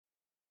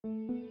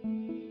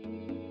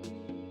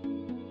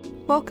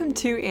Welcome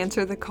to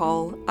Answer the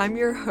Call. I'm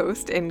your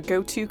host and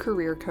go-to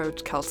career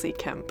coach, Kelsey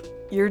Kemp.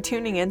 You're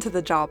tuning into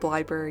the Job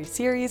Library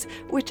series,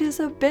 which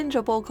is a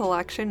bingeable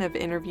collection of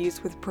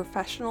interviews with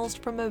professionals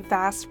from a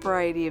vast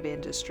variety of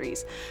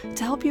industries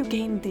to help you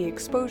gain the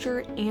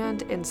exposure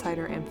and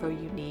insider info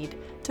you need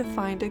to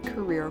find a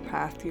career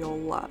path you'll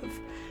love.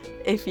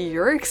 If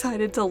you're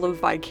excited to live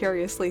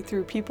vicariously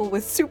through people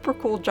with super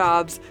cool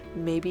jobs,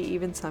 maybe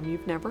even some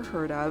you've never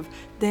heard of,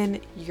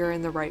 then you're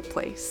in the right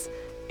place.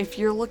 If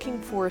you're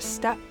looking for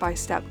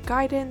step-by-step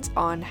guidance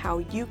on how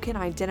you can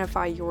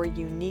identify your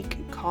unique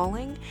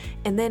calling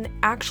and then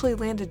actually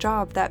land a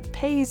job that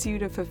pays you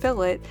to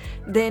fulfill it,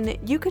 then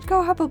you could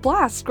go have a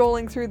blast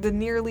scrolling through the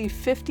nearly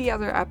 50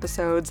 other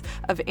episodes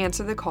of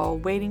Answer the Call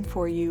waiting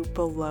for you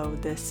below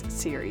this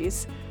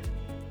series.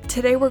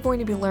 Today we're going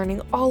to be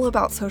learning all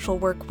about social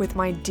work with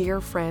my dear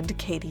friend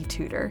Katie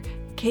Tudor.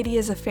 Katie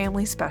is a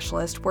family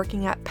specialist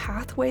working at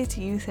Pathways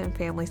Youth and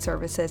Family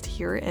Services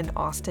here in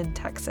Austin,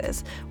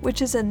 Texas,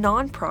 which is a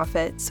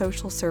nonprofit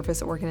social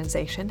service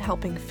organization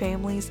helping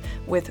families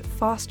with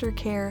foster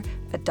care,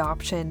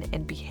 adoption,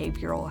 and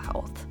behavioral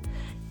health.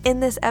 In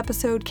this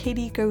episode,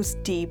 Katie goes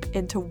deep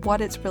into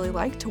what it's really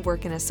like to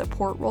work in a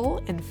support role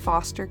in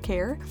foster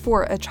care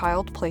for a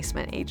child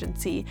placement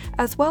agency,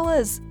 as well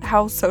as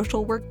how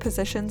social work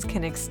positions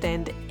can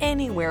extend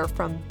anywhere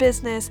from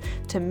business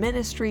to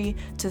ministry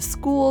to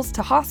schools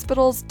to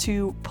hospitals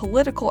to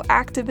political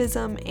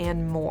activism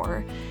and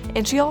more.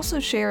 And she also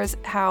shares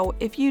how,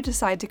 if you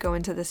decide to go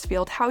into this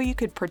field, how you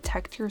could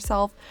protect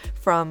yourself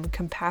from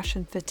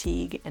compassion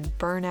fatigue and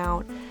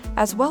burnout,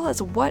 as well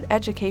as what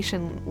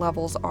education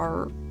levels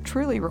are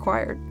truly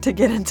required to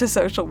get into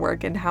social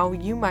work and how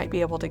you might be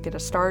able to get a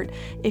start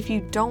if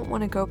you don't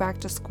want to go back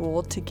to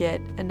school to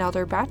get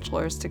another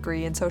bachelor's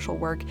degree in social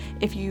work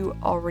if you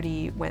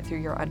already went through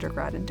your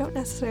undergrad and don't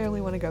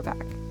necessarily want to go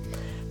back.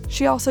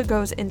 She also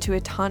goes into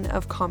a ton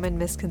of common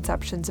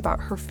misconceptions about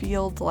her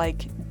field,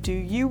 like, do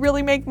you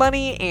really make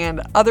money? And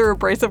other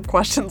abrasive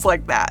questions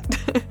like that.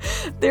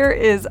 There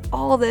is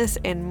all this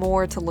and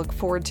more to look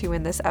forward to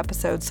in this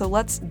episode, so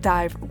let's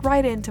dive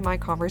right into my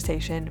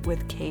conversation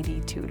with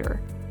Katie Tudor.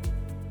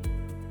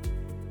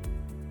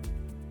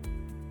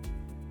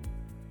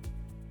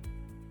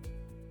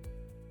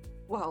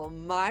 Well,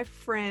 my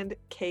friend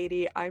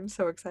Katie, I'm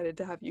so excited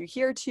to have you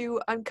here to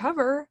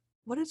uncover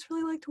what it's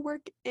really like to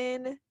work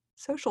in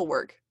social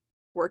work.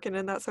 Working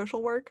in that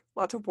social work,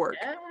 lots of work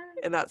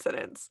in that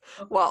sentence.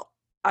 Well,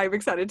 I'm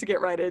excited to get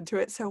right into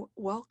it. So,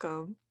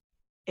 welcome.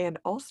 And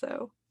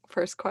also,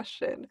 first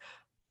question,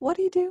 what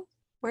do you do?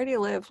 Where do you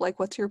live? Like,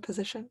 what's your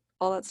position?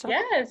 All that stuff?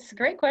 Yes,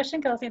 great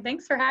question, Kelsey.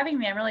 Thanks for having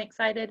me. I'm really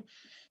excited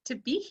to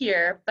be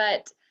here.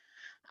 But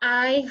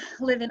I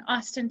live in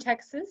Austin,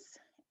 Texas,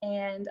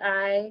 and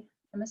I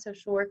am a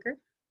social worker.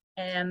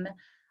 And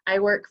I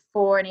work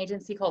for an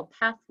agency called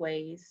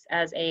Pathways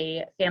as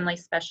a family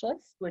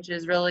specialist, which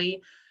is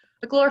really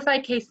a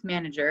glorified case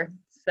manager.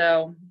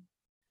 So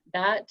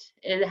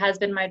it has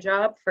been my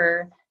job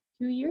for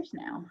 2 years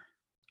now.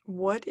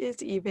 What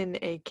is even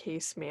a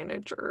case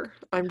manager?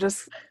 I'm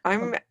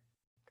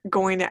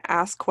going to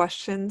ask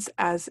questions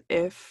as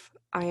if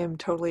I am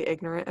totally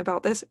ignorant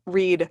about this.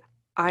 Read,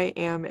 I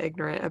am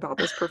ignorant about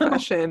this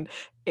profession.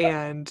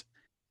 And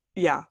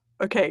yeah,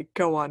 okay,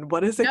 go on.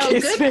 What is a No,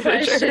 case good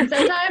question. manager?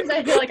 Sometimes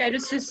I feel like I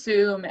just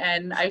assume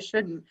and I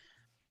shouldn't.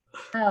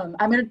 I'm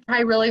going to try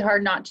really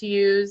hard not to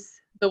use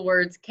the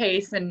words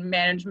case and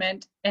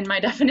management in my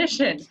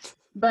definition.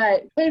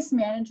 But case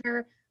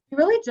manager, we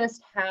really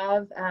just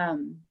have a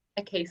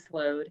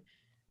caseload.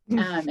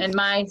 In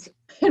my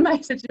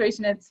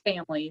situation, it's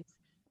families.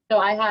 So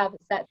I have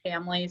set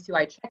families who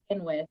I check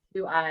in with,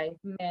 who I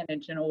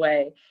manage in a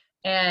way,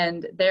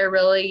 and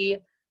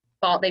they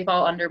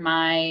fall under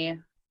my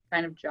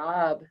kind of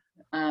job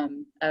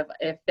of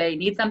if they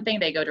need something,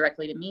 they go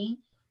directly to me.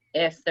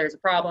 If there's a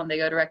problem, they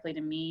go directly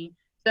to me.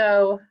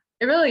 So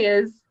it really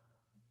is.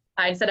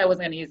 I said I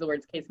wasn't going to use the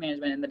words case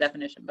management in the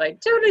definition, but I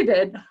totally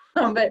did.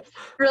 But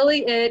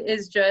really, it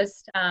is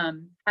just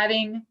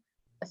having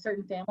a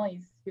certain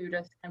families who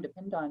just kind of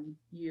depend on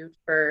you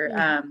for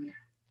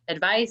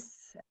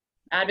advice,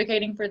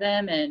 advocating for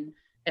them, and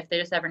if they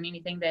just ever need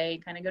anything,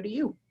 they kind of go to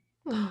you.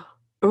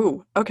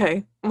 Ooh,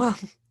 okay. Well,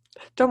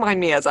 don't mind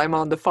me as I'm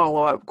on the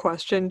follow-up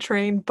question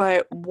train,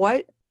 but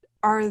what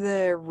are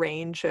the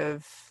range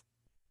of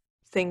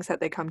things that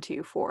they come to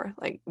you for?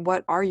 Like,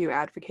 what are you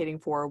advocating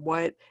for?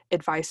 What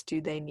advice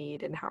do they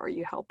need, and how are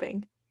you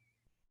helping?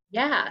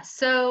 Yeah.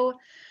 So,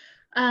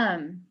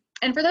 and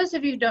for those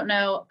of you who don't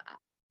know,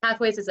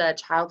 Pathways is a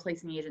child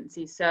placing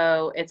agency,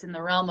 so it's in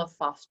the realm of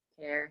foster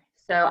care.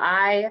 So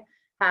I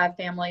have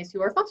families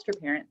who are foster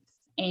parents,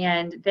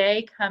 and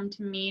they come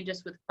to me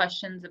just with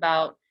questions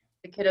about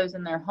the kiddos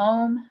in their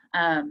home,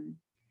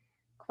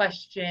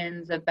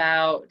 questions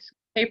about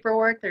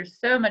paperwork. There's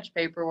so much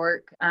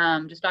paperwork,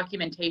 just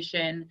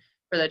documentation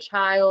for the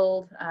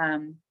child.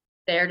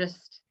 They're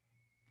just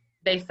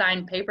they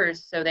sign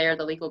papers, so they are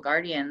the legal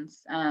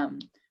guardians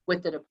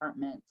with the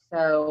department.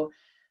 So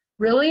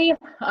Really,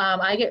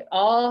 I get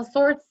all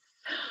sorts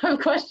of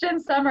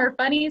questions. Some are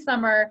funny,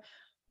 some are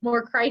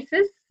more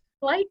crisis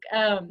like,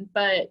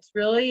 but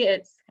really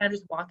it's kind of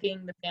just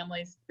walking the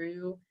families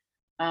through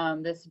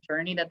this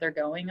journey that they're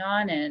going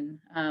on, and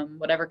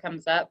whatever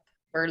comes up,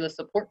 we're the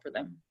support for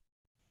them.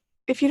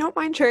 If you don't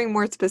mind sharing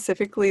more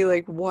specifically,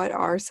 like what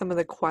are some of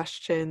the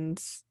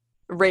questions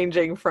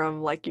ranging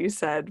from, like you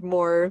said,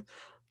 more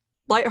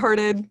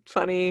lighthearted,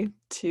 funny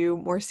to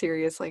more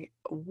serious, like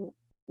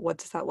what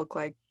does that look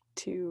like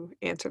to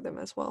answer them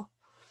as well?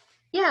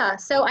 Yeah,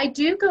 so I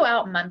do go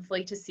out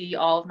monthly to see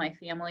all of my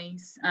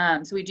families.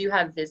 So we do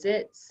have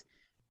visits,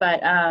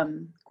 but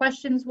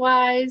questions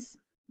wise,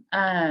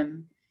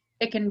 um,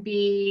 it can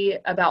be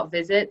about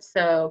visits.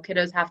 So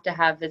kiddos have to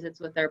have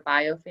visits with their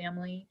bio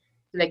family.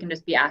 So they can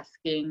just be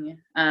asking.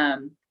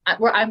 I'm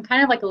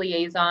kind of like a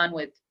liaison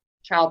with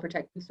Child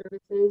Protective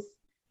Services.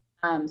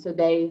 So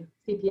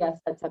CPS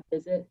sets up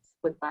visits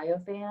with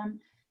BioFam.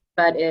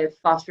 But if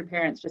foster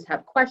parents just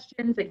have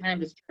questions, they kind of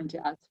just turn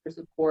to us for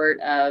support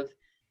of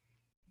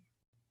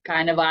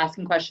kind of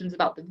asking questions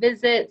about the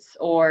visits,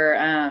 or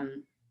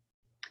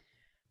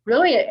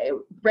really it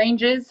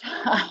ranges.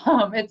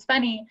 It's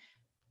funny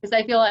because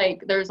I feel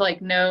like there's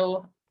like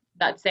no,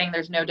 that's saying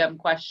there's no dumb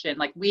question.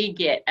 Like we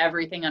get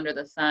everything under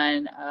the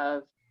sun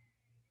of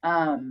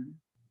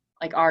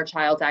like our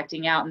child's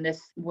acting out in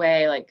this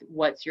way, like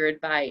what's your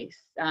advice?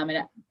 And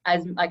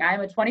as like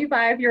I'm a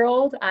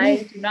 25-year-old,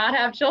 I do not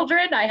have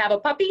children, I have a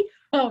puppy.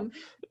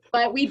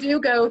 But we do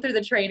go through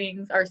the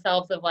trainings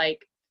ourselves of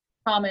like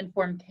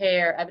trauma-informed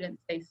care,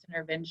 evidence-based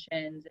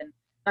interventions, and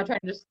I'm not trying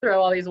to just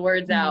throw all these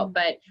words out,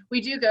 but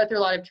we do go through a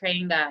lot of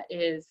training that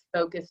is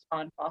focused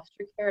on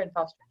foster care and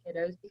foster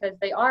kiddos, because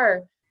they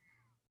are,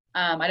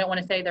 I don't want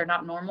to say they're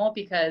not normal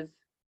because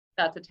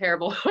that's a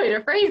terrible way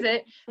to phrase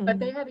it, but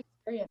they have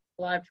experienced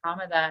a lot of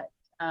trauma that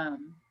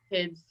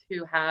kids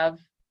who have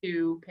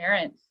two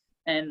parents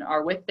and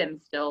are with them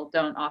still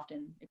don't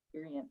often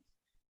experience.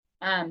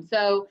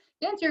 So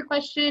to answer your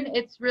question,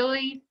 it's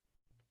really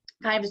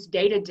kind of just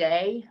day to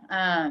day.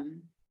 I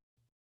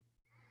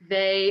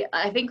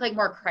think like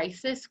more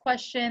crisis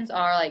questions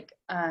are like,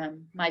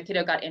 my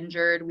kiddo got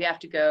injured. We have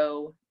to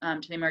go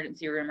to the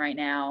emergency room right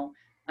now.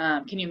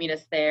 Can you meet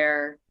us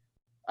there?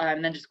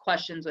 And then just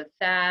questions with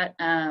that.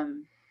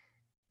 And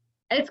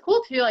it's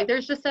cool too. Like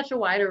there's just such a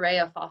wide array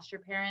of foster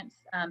parents,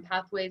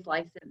 pathways,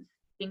 licensed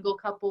single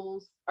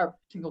people,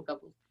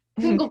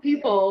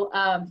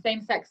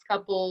 same-sex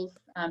couples,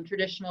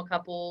 traditional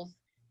couples.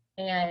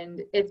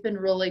 And it's been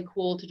really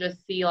cool to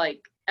just see like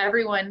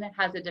everyone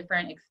has a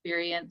different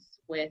experience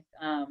with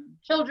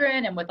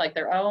children and with like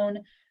their own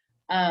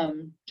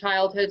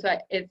childhood. So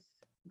it's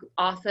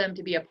awesome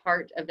to be a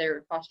part of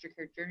their foster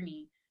care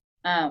journey.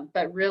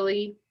 But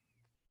really,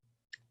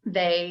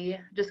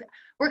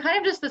 we're kind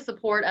of just the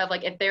support of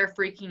like if they're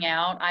freaking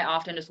out, I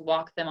often just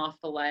walk them off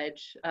the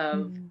ledge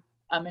of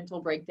a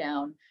mental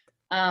breakdown.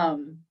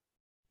 And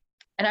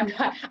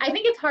I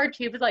think it's hard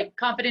too, because like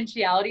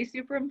confidentiality is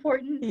super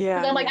important.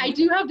 Because I'm like, I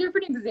do have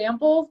different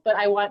examples, but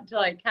I want to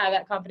like have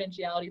that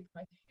confidentiality for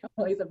my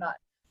families. I'm not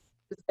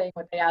just saying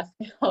what they ask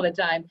me all the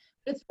time.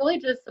 It's really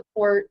just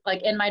support.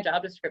 Like in my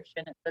job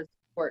description, it says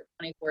support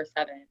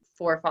 24/7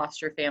 for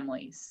foster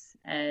families.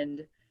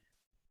 And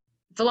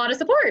it's a lot of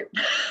support.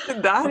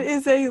 That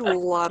is a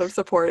lot of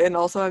support. And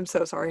also, I'm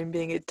so sorry I'm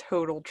being a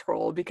total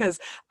troll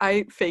because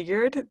I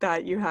figured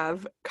that you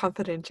have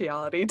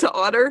confidentiality to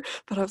honor,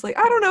 but I was like,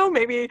 I don't know,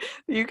 maybe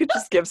you could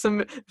just give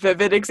some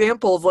vivid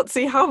examples. Let's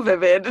see how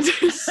vivid.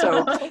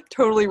 So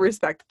totally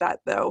respect that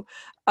though.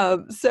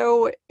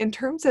 So in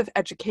terms of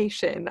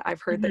education,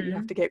 I've heard that you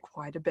have to get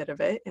quite a bit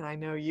of it, and I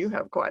know you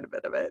have quite a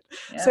bit of it.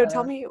 Yeah. So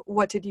tell me,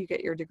 what did you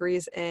get your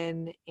degrees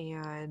in,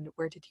 and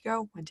where did you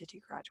go? When did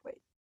you graduate?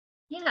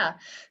 Yeah,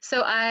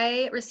 so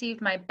I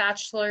received my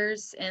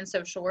bachelor's in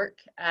social work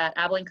at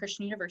Abilene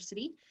Christian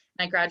University,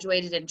 and I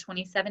graduated in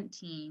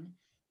 2017.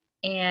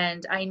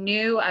 And I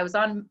knew I was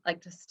on,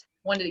 like, just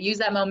wanted to use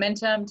that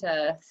momentum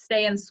to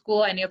stay in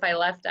school. I knew if I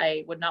left,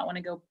 I would not want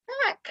to go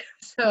back.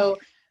 So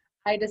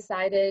I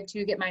decided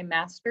to get my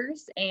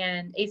master's,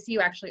 and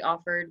ACU actually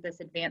offered this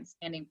advanced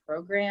standing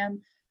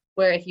program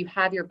where if you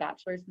have your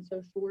bachelor's in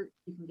social work,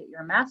 you can get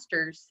your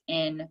master's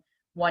in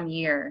 1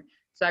 year.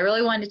 So I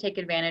really wanted to take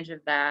advantage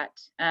of that.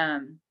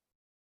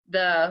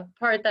 The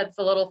part that's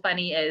a little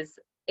funny is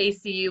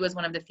ACU was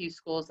one of the few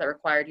schools that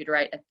required you to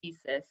write a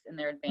thesis in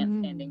their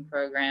advanced standing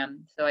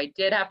program. So I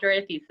did have to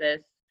write a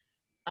thesis.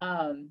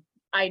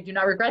 I do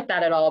not regret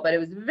that at all, but it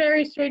was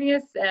very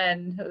strenuous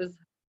and it was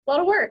a lot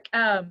of work.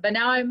 But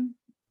now I'm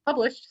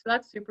published, so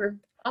that's super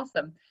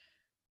awesome.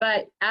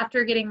 But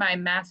after getting my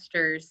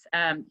master's,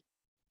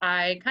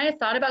 I kind of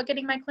thought about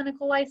getting my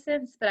clinical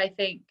license, but I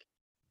think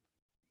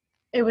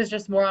it was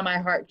just more on my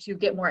heart to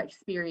get more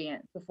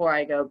experience before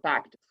I go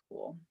back to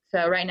school.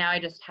 So right now I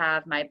just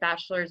have my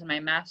bachelor's and my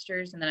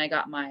master's, and then I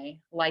got my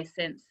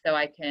license so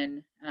I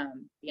can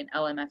be an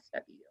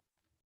LMSW.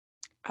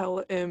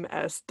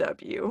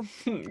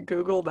 LMSW.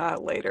 Google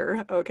that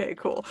later. Okay,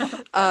 cool.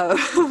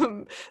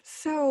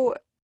 So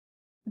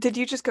Did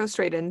you just go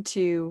straight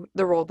into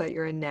the role that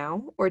you're in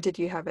now, or did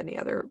you have any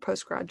other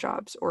post-grad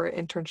jobs or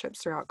internships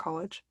throughout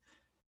college?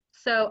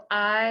 So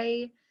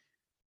I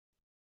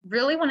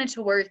really wanted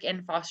to work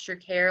in foster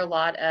care. A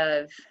lot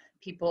of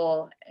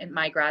people in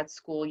my grad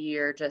school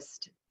year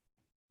just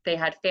they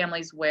had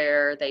families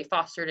where they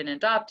fostered and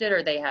adopted,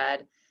 or they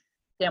had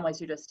families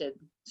who just did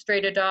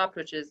straight adopt,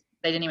 which is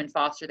they didn't even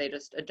foster, they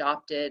just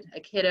adopted a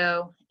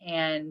kiddo.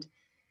 And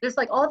just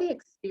like all the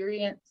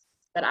experience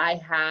that I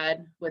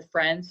had with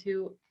friends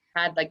who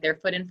had like their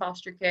foot in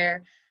foster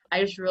care,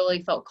 I just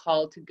really felt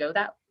called to go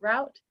that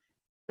route.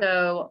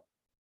 So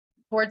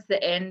towards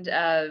the end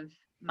of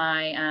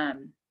my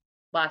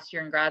last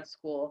year in grad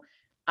school,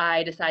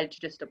 I decided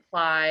to just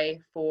apply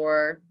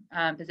for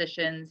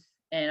positions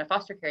in a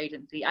foster care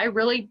agency. I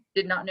really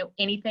did not know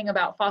anything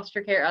about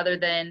foster care other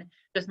than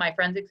just my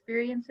friends'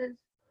 experiences.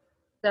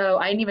 So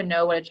I didn't even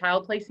know what a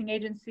child placing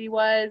agency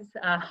was,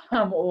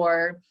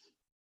 or,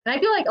 and I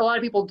feel like a lot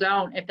of people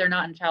don't if they're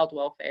not in child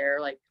welfare,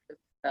 like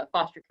the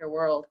foster care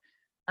world.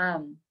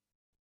 Um,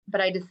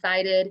 but I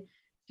decided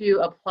to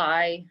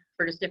apply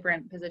for just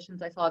different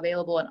positions I saw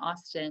available in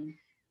Austin.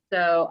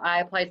 So I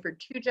applied for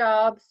 2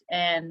 jobs,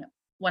 and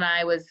when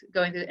I was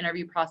going through the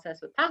interview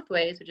process with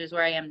Pathways, which is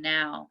where I am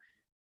now,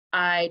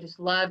 I just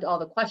loved all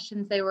the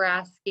questions they were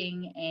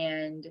asking,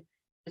 and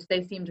just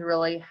they seemed to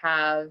really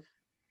have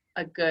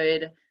a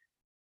good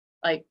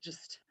like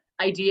just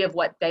idea of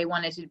what they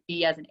wanted to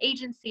be as an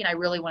agency, and I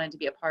really wanted to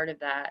be a part of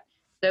that.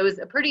 So it was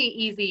a pretty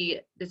easy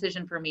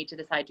decision for me to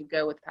decide to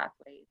go with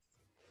Pathways.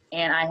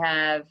 And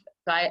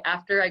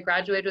after I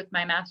graduated with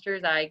my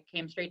master's, I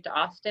came straight to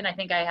Austin. I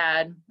think I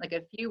had like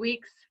a few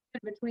weeks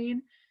in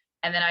between,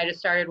 and then I just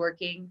started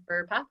working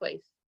for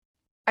Pathways.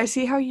 I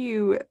see how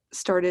you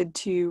started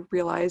to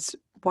realize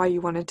why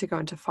you wanted to go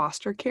into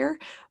foster care,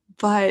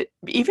 but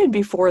even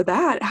before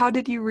that, how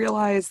did you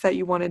realize that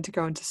you wanted to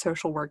go into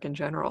social work in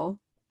general?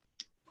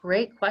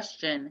 Great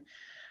question.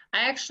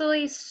 I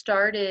actually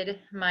started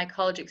my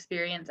college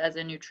experience as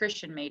a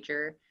nutrition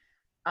major.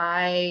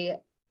 I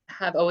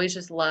have always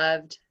just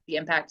loved the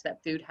impact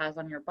that food has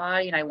on your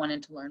body, and I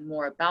wanted to learn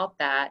more about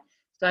that.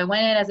 So I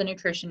went in as a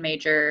nutrition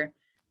major.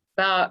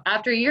 About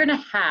after a year and a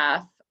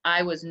half,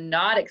 I was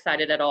not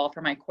excited at all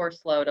for my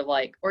course load of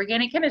like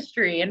organic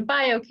chemistry and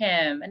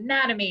biochem,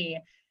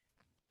 anatomy,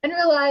 and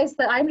realized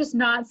that I'm just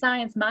not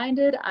science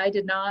minded. I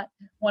did not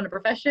want a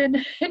profession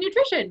in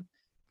nutrition.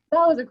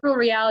 That was a cruel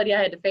reality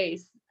I had to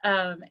face.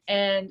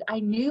 And I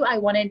knew I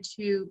wanted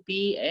to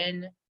be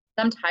in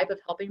some type of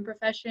helping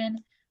profession.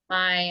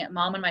 My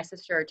mom and my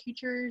sister are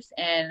teachers,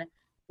 and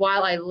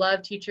while I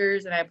love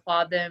teachers and I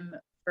applaud them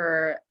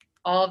for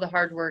all of the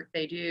hard work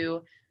they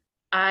do,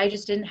 I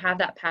just didn't have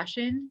that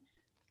passion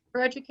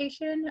for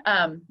education,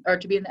 or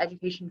to be in the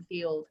education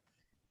field.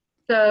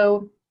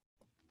 So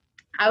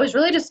I was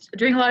really just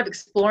doing a lot of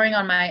exploring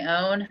on my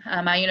own.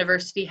 My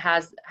university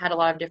has had a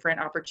lot of different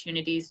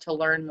opportunities to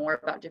learn more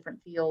about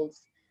different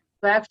fields.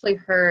 So I actually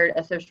heard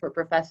a social work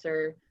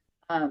professor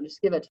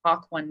just give a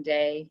talk one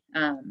day,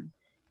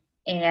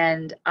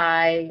 and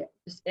I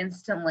just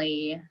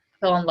instantly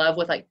fell in love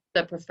with like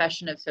the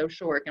profession of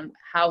social work and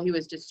how he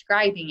was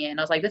describing it. And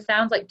I was like, this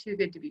sounds like too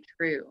good to be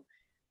true.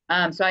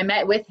 So I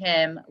met with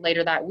him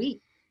later that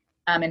week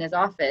in his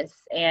office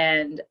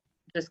and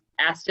just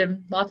asked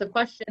him lots of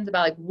questions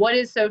about like what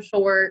is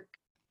social work,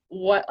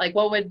 what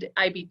would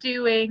I be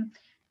doing,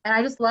 and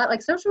I just love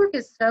like social work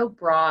is so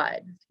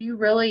broad. You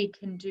really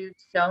can do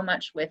so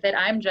much with it.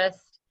 I'm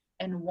just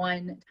in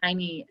one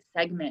tiny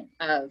segment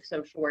of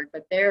social work,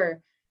 but there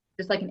are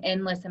just like an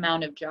endless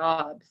amount of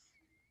jobs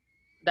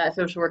that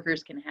social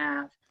workers can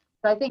have.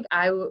 So I think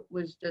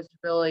was just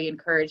really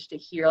encouraged to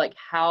hear like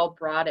how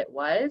broad it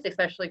was,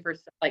 especially for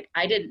like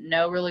I didn't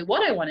know really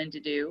what I wanted to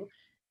do.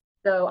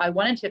 So I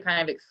wanted to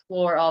kind of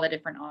explore all the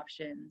different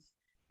options.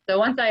 So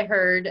once I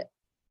heard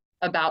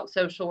about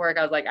social work,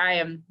 I was like, I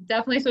am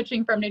definitely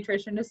switching from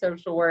nutrition to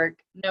social work,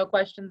 no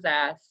questions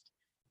asked.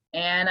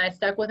 And I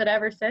stuck with it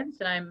ever since.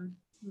 And I'm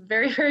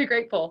very, very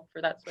grateful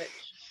for that switch.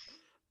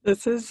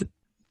 This is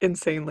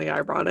insanely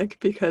ironic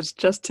because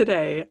just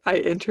today I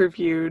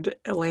interviewed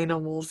Elena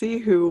Woolsey,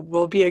 who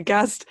will be a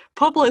guest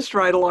published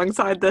right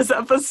alongside this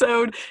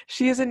episode.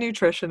 She is a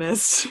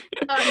nutritionist.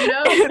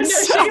 No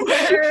shame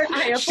to her.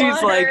 I applaud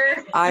she's like,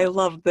 her. I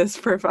love this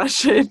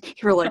profession.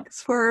 You're like,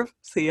 swerve,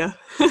 see ya.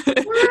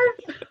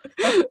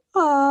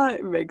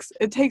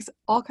 It takes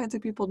all kinds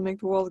of people to make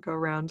the world go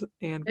round,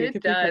 and we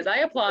It does. I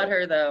applaud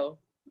her though.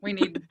 We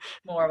need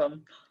more of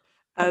them.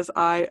 As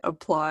I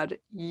applaud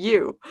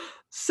you.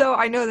 So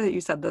I know that you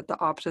said that the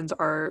options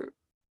are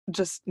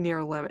just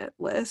near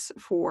limitless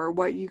for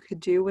what you could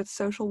do with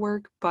social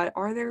work, but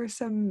are there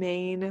some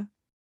main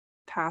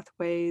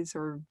pathways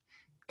or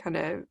kind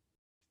of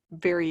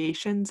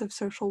variations of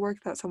social work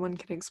that someone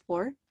can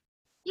explore?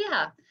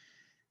 Yeah.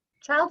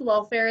 Child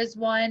welfare is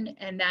one,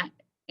 and that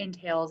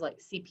entails like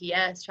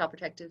CPS, Child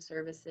Protective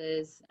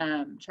Services,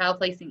 child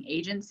placing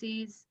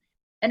agencies.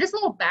 And just a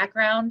little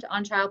background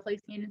on child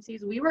placing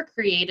agencies. We were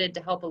created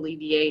to help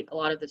alleviate a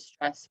lot of the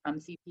stress from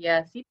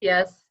CPS.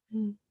 CPS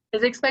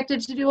is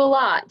expected to do a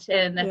lot.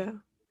 And Yeah.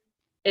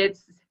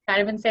 it's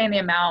kind of insane the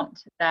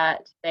amount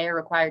that they are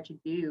required to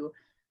do.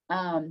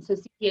 So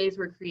CPAs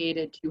were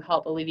created to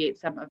help alleviate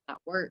some of that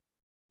work.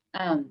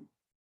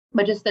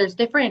 But just there's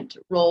different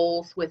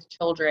roles with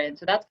children.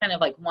 So that's kind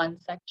of like one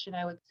section,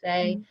 I would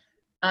say,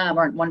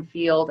 or one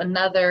field.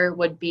 Another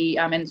would be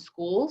in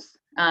schools.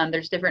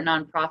 There's different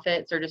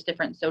nonprofits or just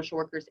different social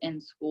workers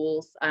in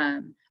schools.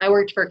 I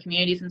worked for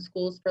communities in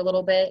schools for a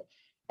little bit,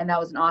 and that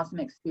was an awesome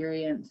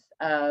experience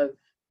of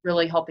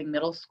really helping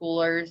middle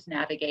schoolers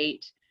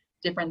navigate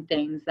different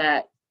things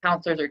that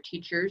counselors or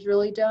teachers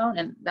really don't.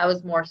 And that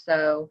was more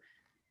so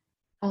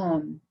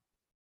kind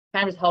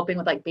of just helping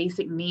with like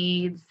basic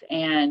needs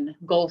and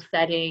goal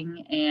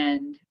setting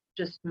and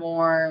just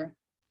more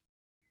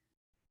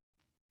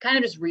kind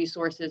of just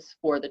resources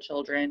for the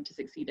children to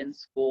succeed in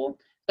school.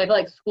 So I feel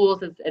like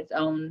schools is its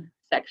own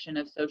section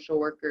of social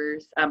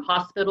workers.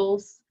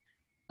 Hospitals,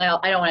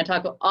 I don't want to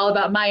talk all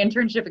about my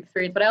internship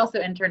experience, but I also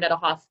interned at a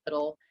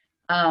hospital.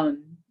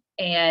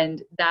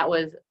 And that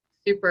was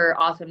super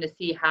awesome to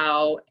see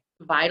how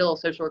vital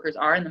social workers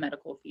are in the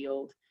medical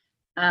field.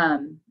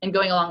 And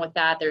going along with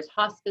that, there's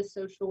hospice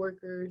social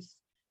workers,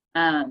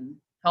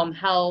 home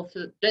health.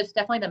 So just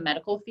definitely the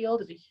medical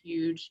field is a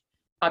huge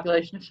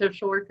population of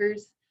social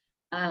workers.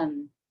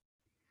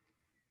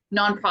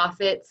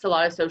 Nonprofits, a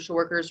lot of social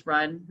workers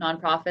run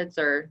nonprofits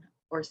or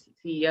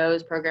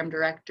CEOs, program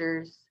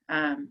directors,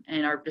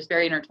 and are just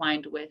very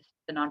intertwined with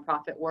the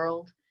nonprofit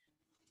world.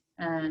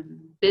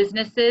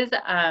 Businesses,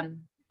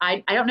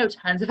 I don't know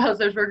tons about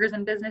social workers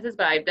and businesses,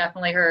 but I've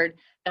definitely heard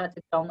that's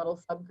its own little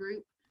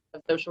subgroup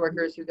of social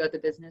workers who go the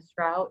business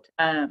route.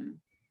 And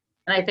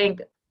I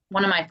think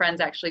one of my friends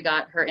actually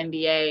got her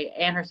MBA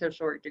and her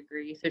social work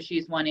degree, so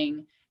she's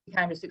wanting to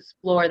kind of just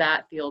explore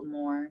that field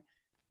more.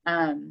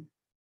 And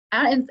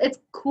it's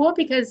cool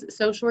because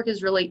social work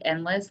is really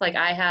endless. Like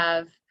I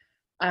have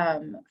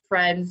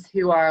friends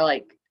who are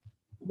like,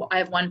 I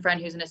have one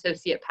friend who's an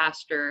associate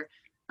pastor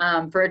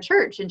for a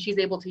church, and she's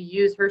able to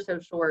use her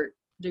social work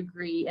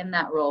degree in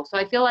that role. So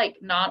I feel like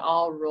not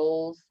all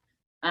roles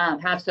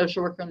have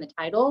social worker in the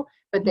title,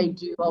 but they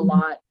do a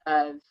lot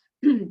of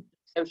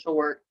social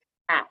work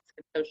tasks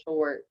and social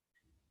work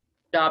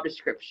job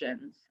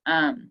descriptions.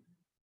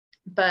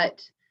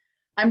 But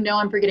I know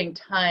I'm forgetting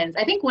tons.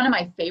 I think one of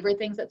my favorite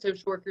things that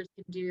social workers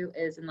can do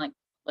is in like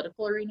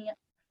political arena,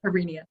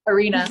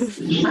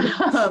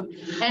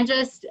 and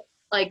just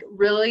like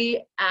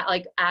really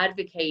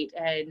advocate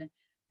and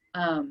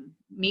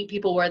meet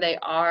people where they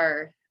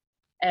are.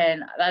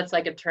 And that's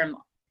like a term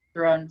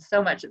thrown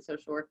so much at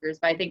social workers,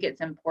 but I think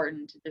it's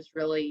important to just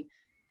really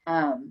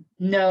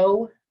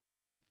know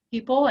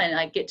people and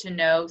like get to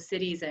know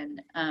cities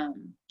and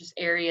just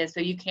areas so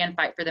you can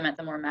fight for them at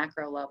the more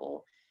macro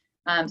level.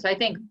 So I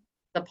think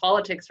the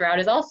politics route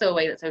is also a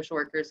way that social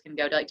workers can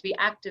go to, like, to be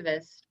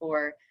activists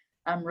or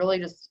really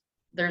just,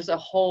 there's a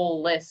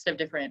whole list of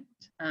different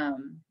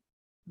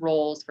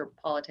roles for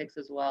politics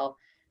as well.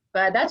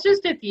 But that's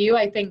just a few.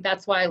 I think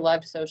that's why I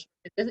loved social.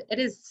 It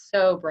is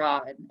so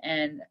broad,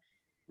 and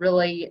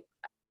really,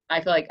 I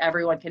feel like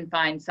everyone can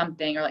find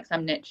something or like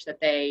some niche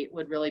that they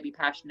would really be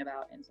passionate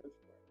about in social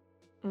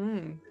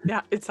work.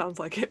 Yeah, it sounds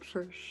like it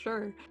for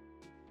sure.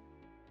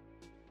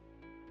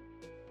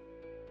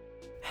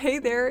 Hey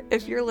there,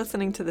 if you're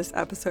listening to this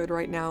episode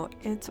right now,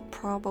 it's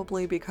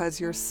probably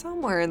because you're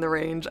somewhere in the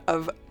range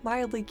of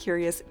mildly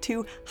curious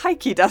to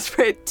high-key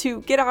desperate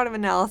to get out of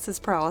analysis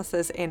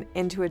paralysis and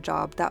into a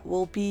job that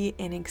will be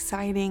an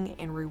exciting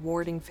and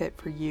rewarding fit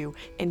for you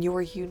and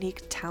your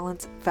unique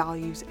talents,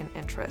 values, and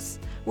interests.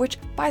 Which,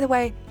 by the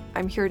way,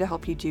 I'm here to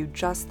help you do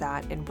just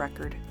that in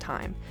record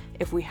time.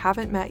 If we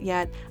haven't met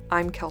yet,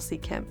 I'm Kelsey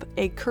Kemp,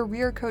 a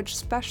career coach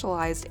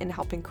specialized in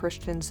helping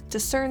Christians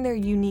discern their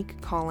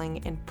unique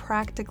calling and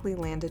practically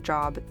land a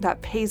job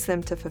that pays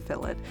them to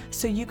fulfill it,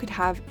 so you could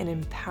have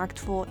an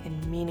impactful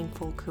and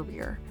meaningful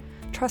career.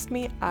 Trust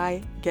me,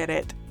 I get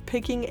it.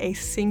 Picking a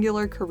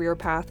singular career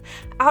path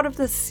out of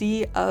the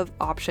sea of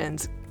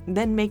options,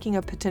 then making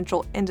a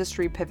potential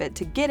industry pivot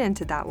to get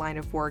into that line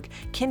of work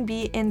can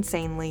be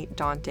insanely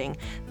daunting.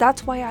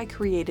 That's why I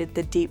created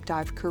the Deep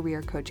Dive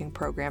Career Coaching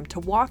Program to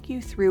walk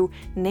you through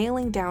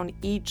nailing down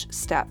each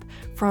step,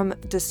 from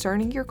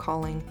discerning your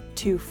calling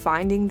to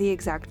finding the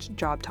exact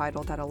job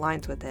title that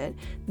aligns with it,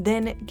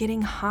 then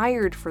getting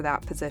hired for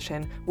that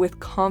position with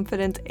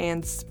confidence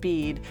and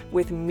speed,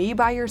 with me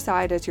by your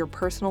side as your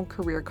personal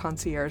career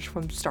concierge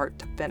from start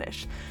to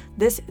finish.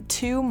 This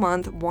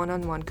 2-month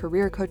one-on-one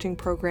career coaching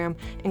program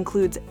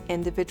includes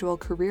individual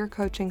career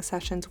coaching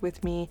sessions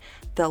with me,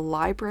 the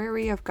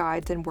library of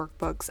guides and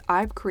workbooks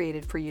I've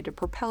created for you to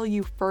propel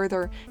you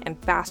further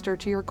and faster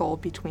to your goal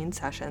between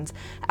sessions,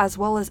 as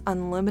well as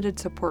unlimited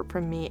support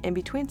from me in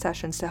between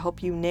sessions to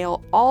help you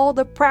nail all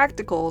the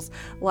practicals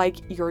like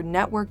your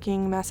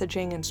networking,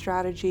 messaging, and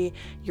strategy,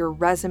 your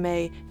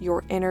resume,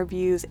 your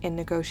interviews, and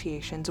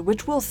negotiations,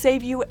 which will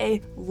save you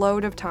a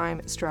load of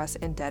time, stress,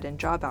 and dead-end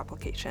job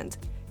applications.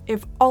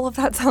 If all of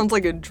that sounds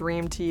like a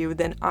dream to you,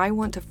 then I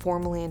want to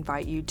formally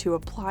invite you to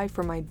apply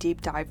for my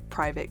deep dive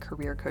private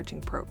career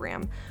coaching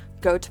program.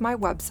 Go to my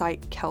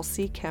website,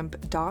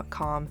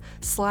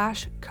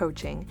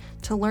 kelseykemp.com/coaching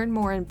to learn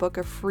more and book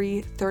a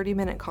free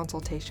 30-minute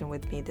consultation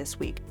with me this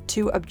week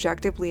to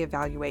objectively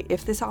evaluate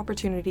if this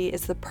opportunity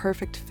is the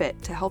perfect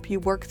fit to help you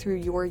work through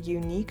your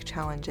unique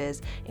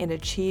challenges and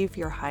achieve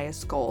your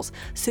highest goals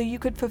so you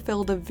could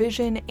fulfill the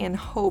vision and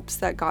hopes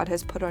that God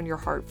has put on your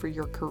heart for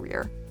your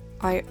career.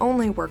 I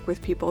only work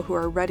with people who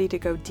are ready to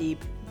go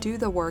deep, do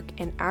the work,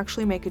 and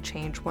actually make a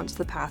change once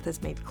the path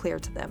is made clear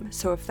to them.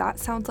 So if that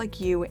sounds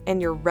like you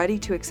and you're ready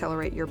to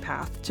accelerate your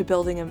path to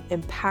building an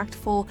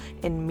impactful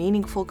and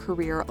meaningful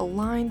career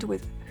aligned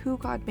with who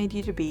God made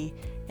you to be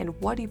and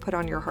what He put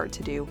on your heart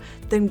to do,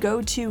 then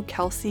go to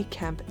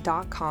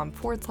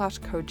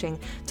kelseykemp.com/coaching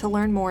to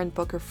learn more and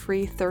book a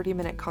free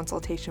 30-minute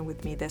consultation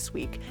with me this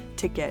week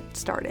to get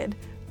started.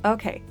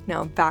 Okay,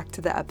 now back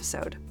to the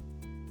episode.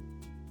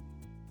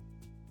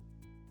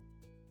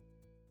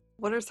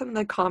 What are some of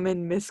the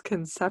common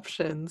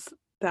misconceptions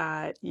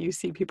that you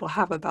see people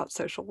have about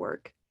social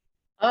work?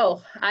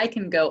 Oh, I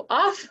can go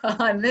off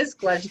on this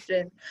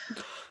question.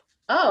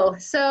 Oh,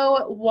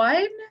 so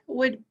one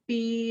would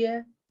be,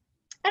 and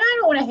I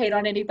don't want to hate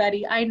on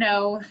anybody. I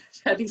know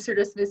that these are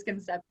just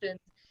misconceptions,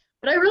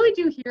 but I really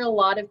do hear a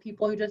lot of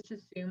people who just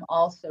assume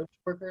all social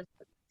workers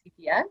are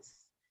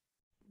CPS.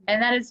 And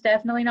that is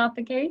definitely not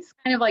the case.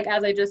 Kind of like,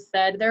 as I just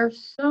said, there are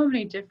so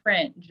many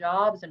different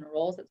jobs and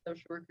roles that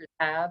social workers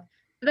have.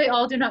 So they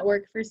all do not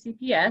work for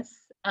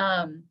CPS.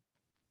 I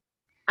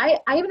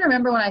even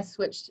remember when I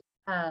switched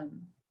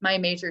my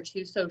major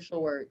to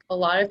social work, a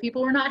lot of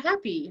people were not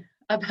happy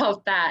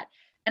about that.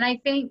 And I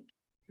think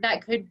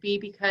that could be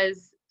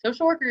because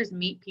social workers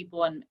meet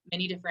people in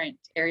many different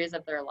areas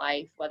of their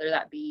life, whether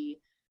that be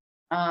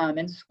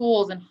in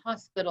schools and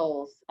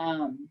hospitals.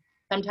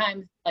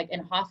 Sometimes like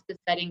in hospice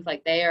settings,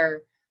 like they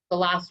are the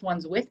last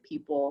ones with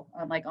people,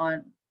 like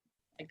on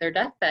like their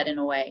deathbed in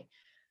a way.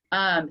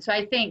 So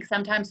I think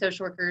sometimes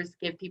social workers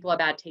give people a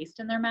bad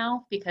taste in their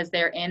mouth because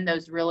they're in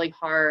those really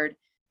hard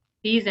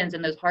seasons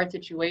and those hard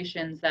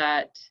situations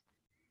that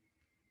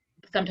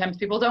sometimes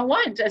people don't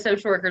want a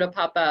social worker to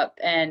pop up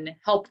and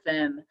help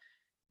them.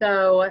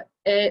 So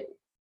it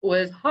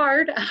was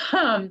hard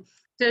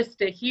just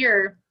to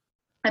hear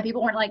that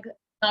people weren't like,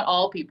 not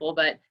all people,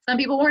 but some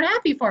people weren't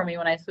happy for me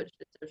when I switched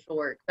to social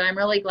work. But I'm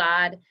really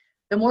glad.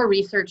 The more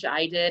research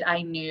I did,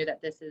 I knew that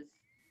this is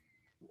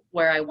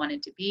where I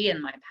wanted to be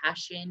and my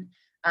passion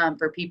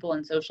for people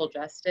and social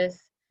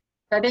justice.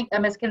 So I think a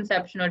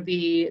misconception would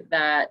be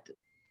that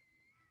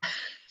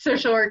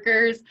social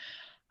workers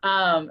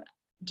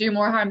do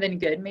more harm than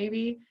good,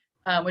 maybe,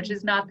 which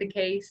is not the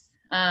case.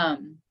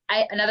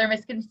 Another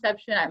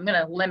misconception, I'm going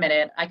to limit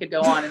it. I could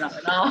go on and on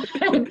and on.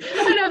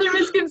 Another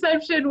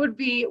misconception would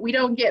be we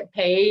don't get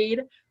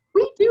paid.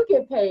 We do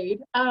get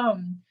paid. I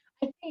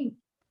think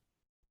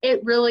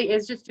it really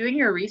is just doing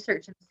your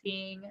research and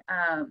seeing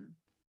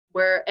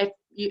where if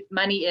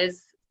money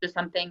is just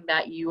something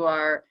that you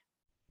are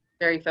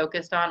very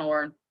focused on,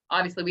 or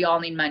obviously we all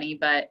need money,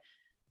 but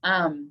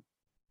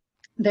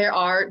there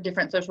are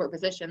different social work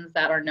positions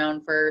that are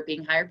known for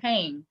being higher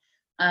paying.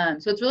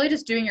 So it's really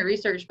just doing your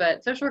research,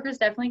 but social workers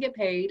definitely get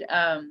paid.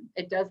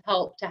 It does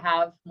help to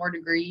have more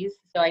degrees.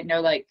 So I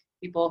know like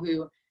people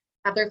who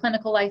have their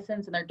clinical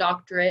license and their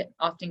doctorate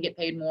often get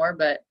paid more,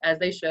 but as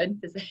they should,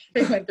 because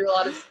they went through a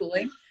lot of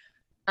schooling.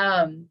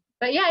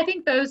 But yeah, I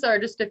think those are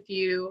just a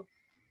few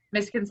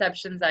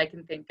misconceptions I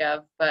can think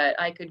of, but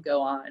I could go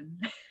on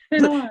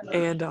and on.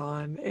 And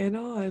on and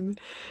on.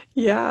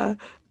 Yeah.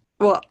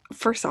 Well,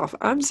 first off,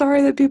 I'm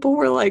sorry that people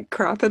were like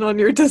crapping on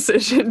your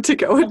decision to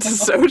go into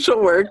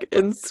social work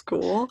in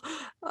school.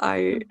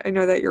 I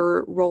know that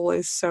your role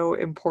is so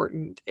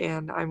important,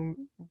 and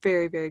I'm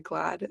very, very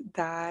glad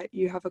that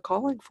you have a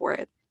calling for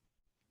it.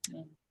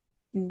 Yeah.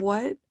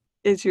 What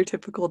is your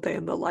typical day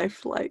in the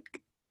life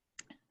like?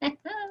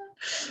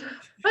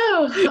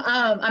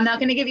 I'm not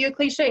going to give you a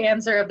cliche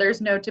answer of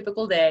there's no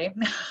typical day.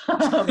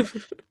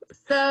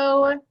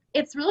 So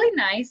it's really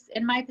nice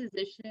in my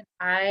position.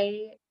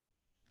 I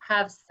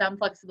have some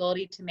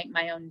flexibility to make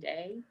my own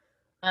day.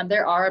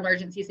 There are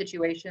emergency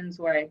situations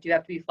where I do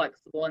have to be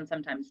flexible and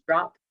sometimes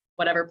drop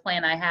whatever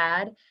plan I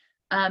had.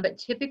 But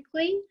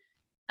typically,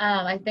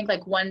 I think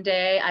like one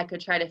day I could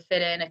try to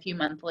fit in a few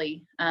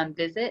monthly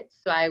visits.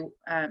 So I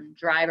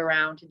drive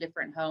around to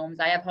different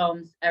homes. I have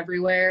homes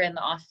everywhere in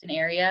the Austin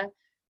area.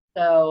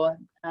 So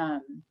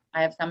I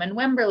have some in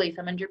Wimberley,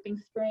 some in Dripping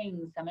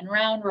Springs, some in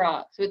Round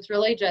Rock. So it's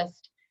really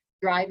just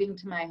driving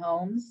to my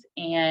homes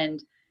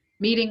and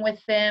meeting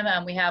with them.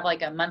 We have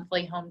like a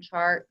monthly home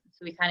chart.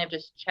 So we kind of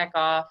just check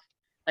off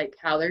like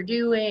how they're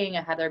doing.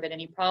 Have there been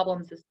any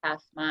problems this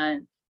past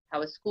month?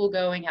 How is school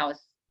going? How is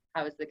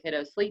the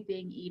kiddo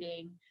sleeping,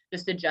 eating,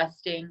 just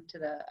adjusting to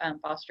the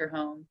foster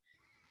home.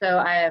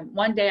 So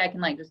one day I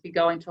can like just be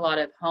going to a lot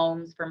of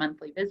homes for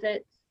monthly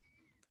visits.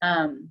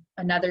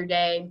 Another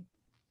day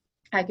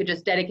I could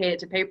just dedicate it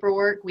to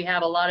paperwork. We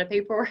have a lot of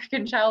paperwork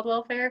in child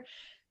welfare.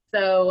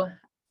 So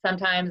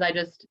sometimes I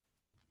just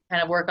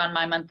kind of work on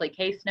my monthly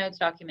case notes,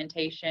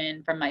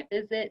 documentation from my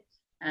visits.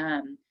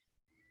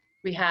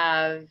 We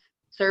have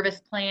service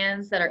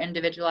plans that are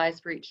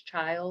individualized for each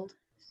child.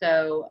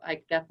 So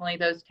like definitely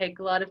those take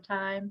a lot of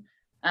time.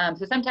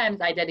 So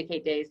sometimes I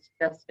dedicate days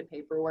just to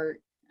paperwork.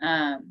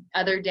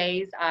 Other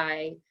days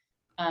I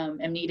am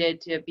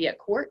needed to be at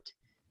court.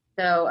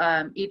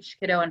 So each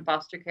kiddo in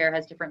foster care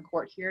has different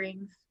court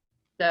hearings.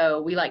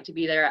 So we like to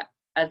be there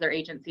as their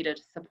agency to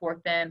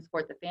support them,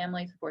 support the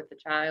family, support the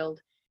child.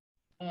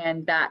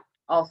 And that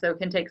also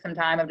can take some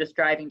time of just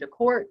driving to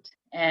court.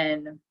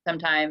 And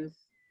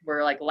sometimes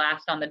we're like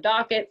last on the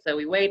docket, so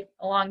we wait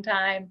a long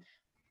time.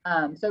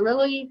 So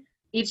really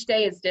each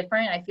day is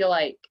different. I feel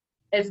like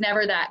it's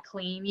never that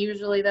clean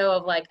usually though,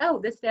 of like, oh,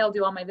 this day I'll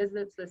do all my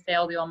visits, this day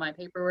I'll do all my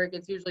paperwork.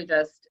 It's usually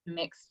just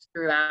mixed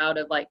throughout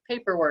of like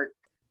paperwork,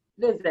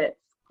 visits,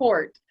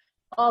 court,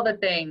 all the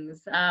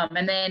things.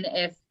 And then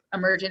if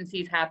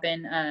emergencies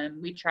happen,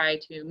 we try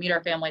to meet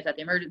our families at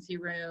the emergency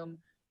room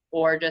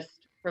or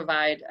just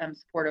provide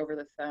support over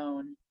the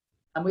phone.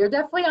 We are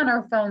definitely on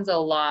our phones a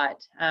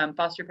lot.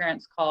 Foster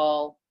parents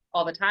call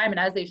all the time, and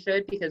as they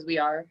should, because we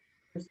are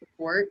for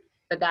support,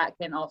 but that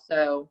can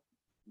also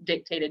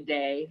dictate a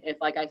day. If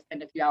like I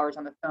spend a few hours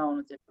on the phone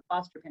with different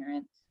foster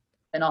parents,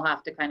 then I'll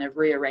have to kind of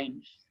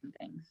rearrange some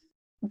things.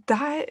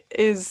 That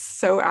is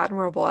so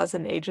admirable as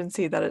an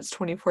agency that it's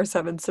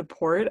 24/7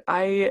 support.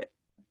 I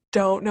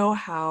don't know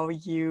how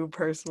you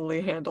personally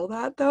handle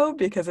that though,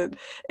 because it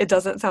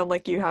doesn't sound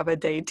like you have a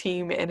day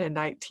team and a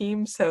night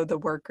team, so the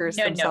workers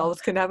No. themselves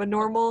can have a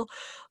normal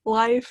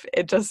life.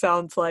 It just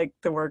sounds like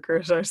the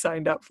workers are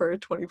signed up for a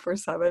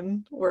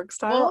 24/7 work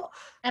style. Well,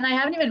 and I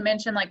haven't even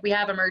mentioned like we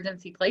have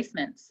emergency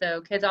placements.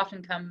 So kids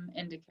often come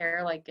into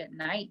care like at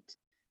night.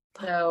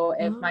 So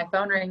if my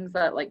phone rings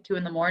at like 2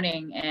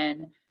 a.m.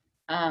 and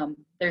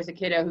there's a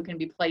kiddo who can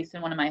be placed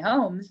in one of my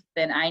homes,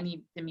 then I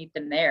need to meet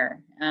them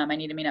there. I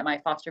need to meet at my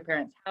foster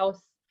parent's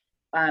house.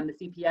 The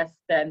CPS,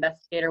 the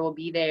investigator will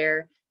be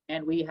there,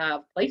 and we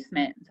have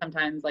placement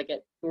sometimes like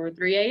at 2 or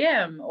 3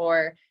 a.m.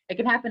 or it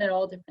can happen at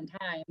all different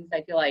times.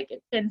 I feel like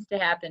it tends to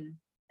happen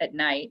at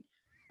night,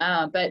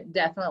 but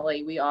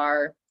definitely we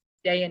are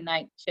day and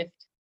night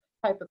shift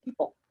type of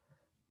people.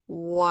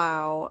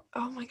 Wow.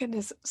 Oh my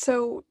goodness.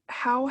 So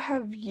how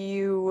have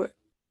you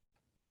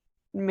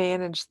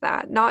managed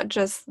that? Not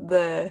just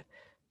the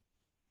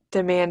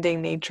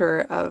demanding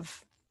nature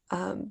of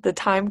the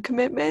time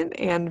commitment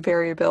and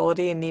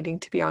variability and needing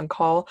to be on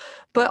call,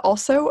 but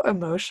also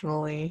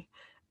emotionally.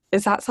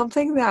 Is that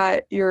something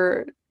that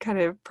you're kind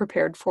of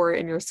prepared for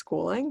in your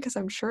schooling? Because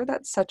I'm sure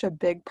that's such a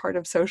big part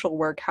of social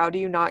work. How do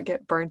you not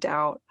get burnt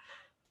out?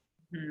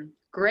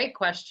 Great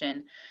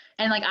question.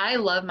 And like I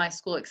love my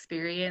school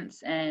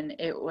experience and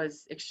it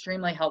was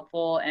extremely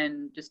helpful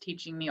and just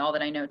teaching me all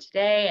that I know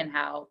today and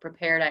how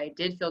prepared I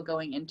did feel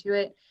going into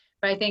it.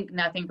 But I think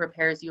nothing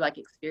prepares you like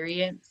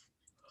experience.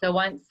 So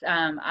once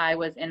I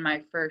was in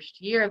my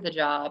first year of the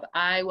job,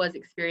 I was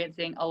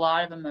experiencing a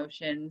lot of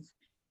emotions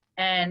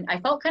and I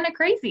felt kind of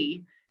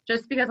crazy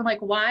just because I'm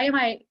like, why am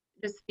I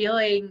just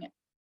feeling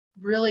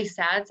really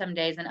sad some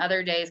days and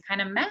other days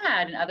kind of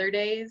mad and other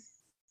days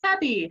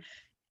happy?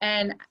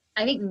 And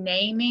I think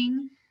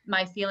naming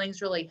my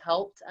feelings really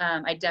helped.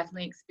 I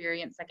definitely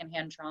experienced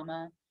secondhand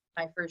trauma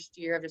my first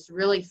year of just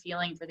really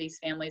feeling for these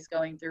families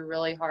going through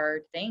really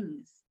hard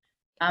things.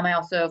 I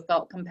also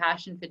felt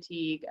compassion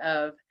fatigue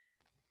of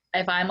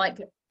if I'm like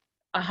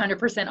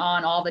 100%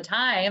 on all the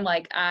time,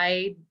 like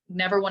I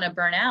never want to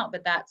burn out,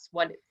 but that's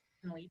what it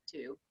can lead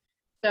to.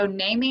 So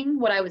naming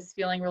what I was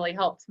feeling really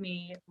helped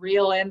me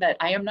reel in that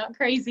I am not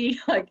crazy.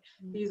 Like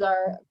these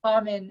are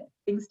common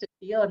things to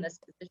feel in this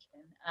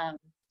position.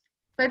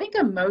 So I think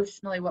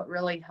emotionally what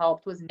really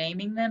helped was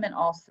naming them and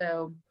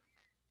also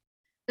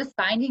just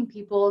finding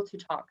people to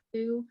talk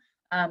to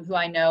who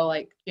I know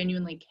like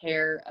genuinely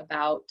care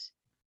about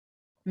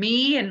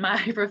me and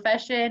my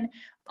profession.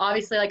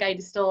 Obviously, like I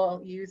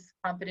still use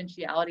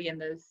confidentiality in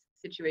those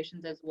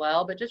situations as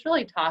well, but just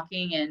really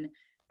talking and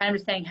kind of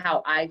just saying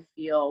how I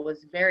feel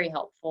was very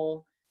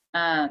helpful.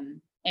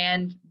 And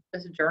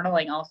just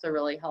journaling also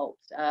really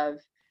helped of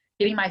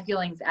getting my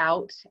feelings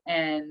out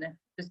and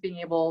just being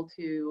able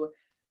to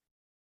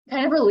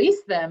kind of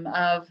release them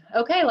of,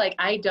 okay, like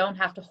I don't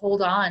have to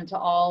hold on to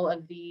all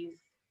of these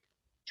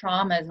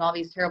traumas and all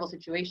these terrible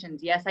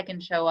situations. Yes, I can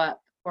show up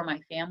for my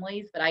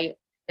families, but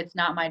it's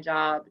not my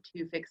job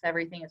to fix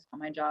everything. It's not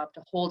my job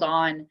to hold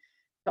on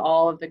to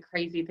all of the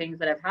crazy things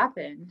that have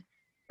happened.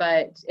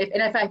 But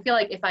if I feel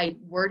like if I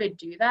were to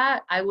do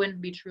that, I wouldn't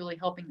be truly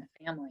helping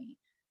the family.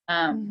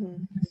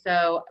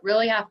 So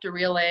really have to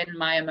reel in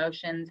my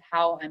emotions,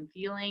 how I'm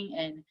feeling,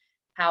 and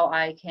how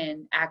I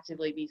can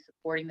actively be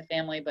supporting the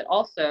family, but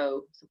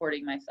also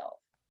supporting myself.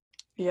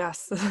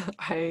 Yes,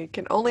 I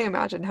can only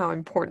imagine how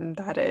important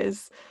that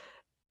is.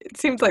 It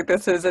seems like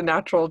this is a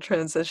natural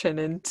transition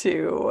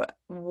into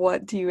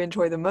what do you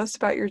enjoy the most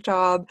about your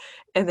job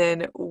and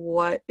then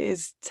what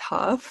is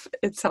tough.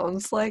 It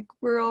sounds like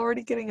we're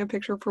already getting a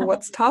picture for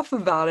what's tough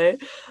about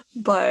it,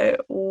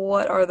 but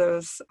what are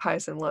those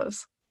highs and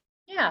lows?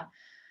 Yeah.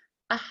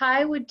 A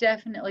high would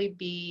definitely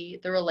be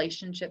the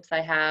relationships I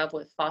have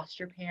with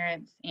foster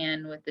parents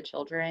and with the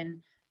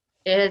children.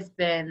 It has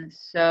been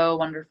so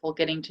wonderful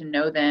getting to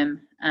know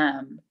them.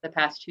 The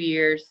past 2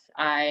 years,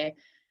 I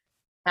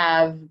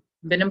have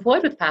been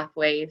employed with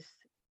Pathways.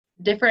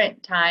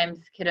 Different times,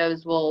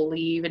 kiddos will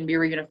leave and be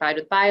reunified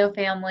with bio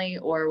family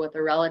or with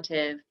a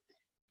relative,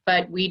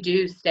 but we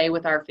do stay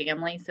with our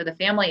family. So the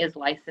family is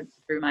licensed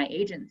through my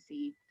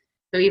agency.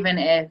 So even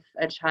if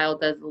a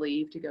child does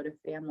leave to go to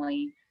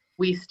family,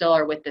 we still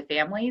are with the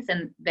families,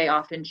 and they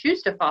often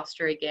choose to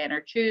foster again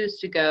or choose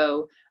to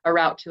go a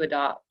route to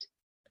adopt.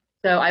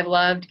 So I've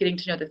loved getting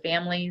to know the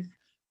families,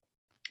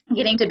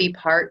 getting to be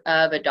part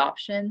of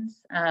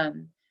adoptions.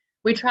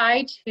 We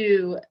try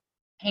to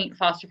paint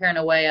foster care in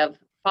a way of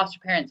foster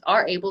parents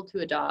are able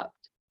to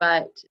adopt,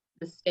 but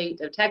the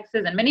state of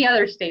Texas and many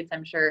other states,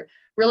 I'm sure,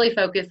 really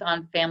focus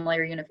on family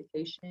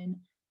reunification.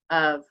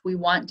 Of we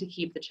want to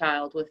keep the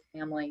child with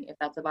family if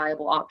that's a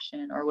viable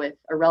option, or with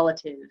a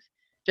relative,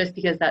 just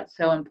because that's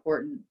so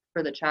important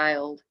for the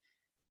child.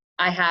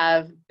 I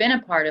have been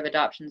a part of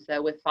adoptions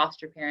though with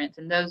foster parents,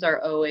 and those are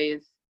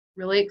always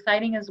really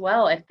exciting as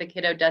well. If the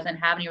kiddo doesn't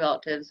have any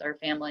relatives or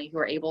family who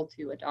are able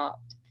to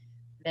adopt,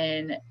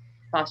 then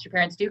foster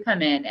parents do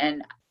come in,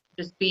 and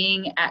just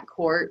being at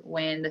court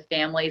when the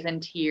family's in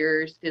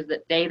tears because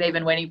the day they've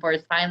been waiting for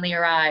has finally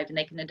arrived and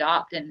they can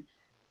adopt, and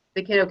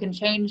the kiddo can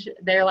change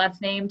their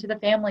last name to the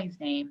family's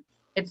name.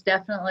 It's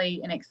definitely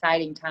an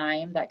exciting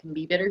time that can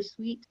be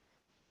bittersweet.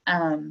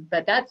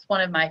 But that's one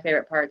of my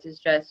favorite parts, is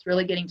just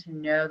really getting to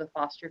know the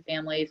foster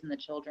families and the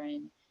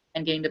children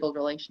and getting to build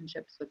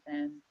relationships with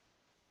them.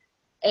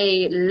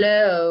 A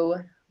low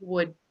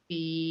would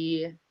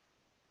be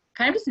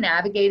kind of just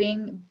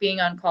navigating being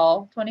on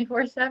call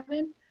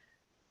 24/7.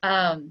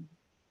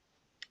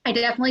 I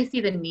definitely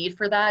see the need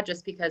for that,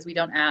 just because we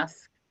don't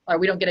ask, or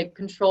we don't get to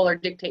control or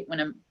dictate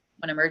when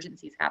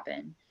emergencies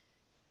happen.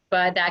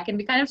 But that can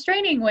be kind of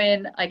straining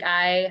when, like,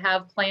 I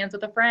have plans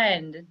with a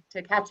friend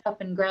to catch up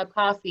and grab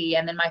coffee,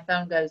 and then my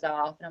phone goes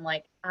off and I'm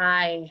like,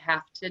 I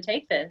have to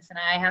take this and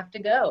I have to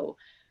go.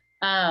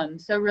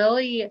 So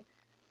really,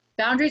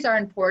 boundaries are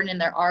important,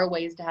 and there are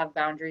ways to have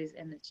boundaries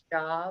in this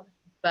job,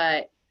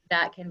 but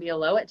that can be a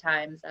low at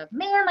times of,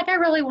 man, like I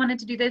really wanted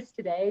to do this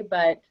today,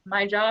 but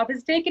my job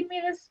has taken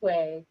me this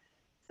way.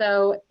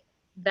 So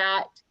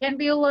that can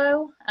be a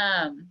low.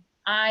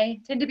 I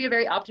tend to be a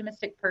very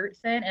optimistic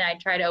person, and I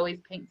try to always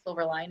paint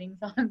silver linings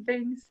on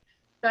things.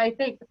 So I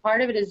think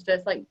part of it is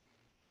just like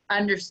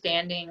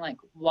understanding like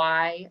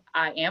why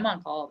I am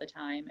on call all the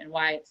time and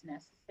why it's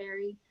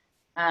necessary,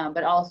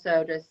 but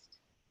also just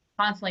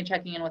constantly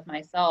checking in with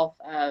myself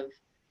of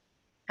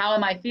how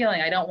am I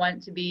feeling. I don't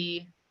want to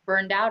be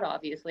burned out,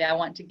 obviously. I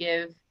want to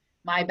give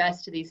my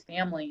best to these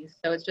families.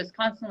 So it's just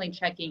constantly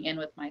checking in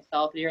with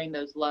myself during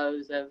those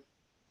lows of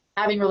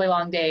having really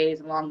long days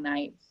and long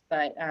nights.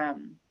 But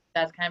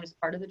that's kind of just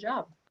part of the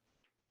job.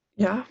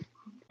 Yeah,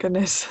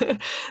 goodness.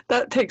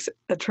 That takes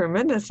a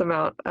tremendous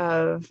amount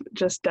of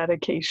just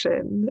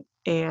dedication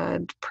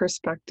and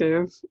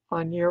perspective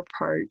on your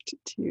part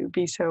to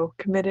be so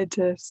committed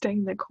to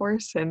staying the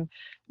course and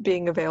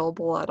being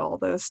available at all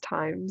those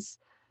times.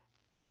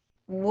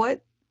 What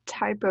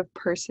type of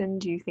person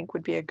do you think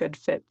would be a good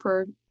fit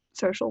for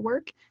social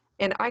work?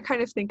 And I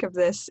kind of think of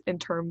this in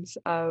terms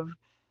of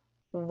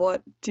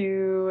what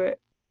do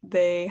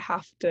they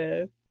have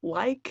to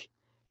like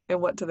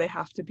and what do they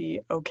have to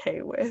be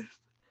okay with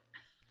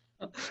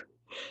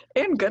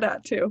and good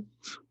at too.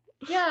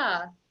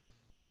 Yeah.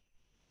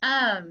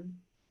 I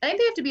think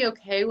they have to be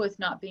okay with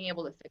not being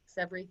able to fix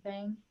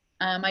everything.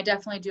 I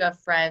definitely do have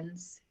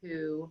friends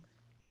who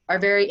are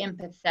very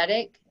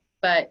empathetic,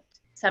 but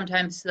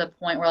sometimes to the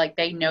point where like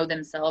they know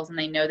themselves and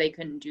they know they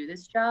couldn't do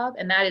this job,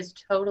 and that is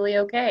totally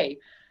okay.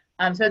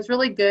 So it's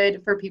really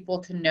good for people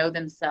to know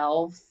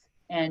themselves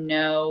and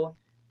know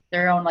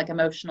their own like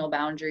emotional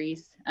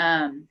boundaries.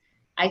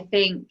 I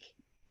think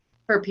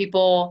for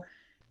people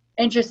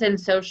interested in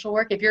social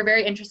work, if you're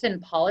very interested in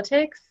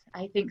politics,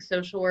 I think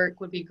social work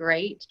would be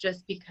great,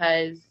 just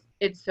because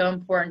it's so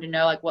important to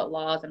know like what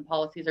laws and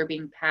policies are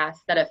being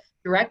passed that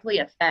directly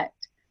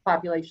affect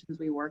populations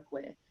we work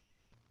with.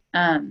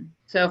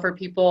 So for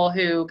people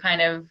who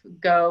kind of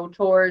go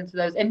towards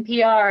those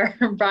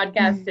NPR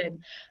broadcasts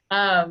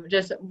and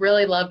just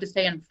really love to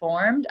stay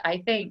informed, I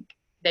think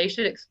they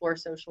should explore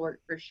social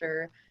work for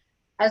sure,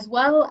 as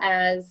well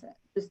as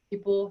just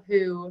people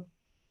who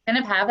kind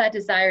of have that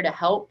desire to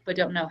help but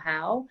don't know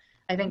how.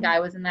 I think I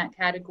was in that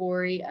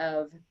category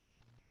of,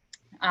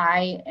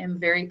 I am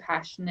very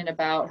passionate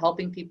about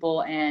helping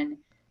people and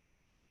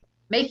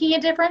making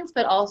a difference,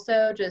 but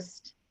also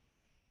just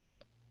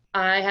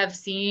I have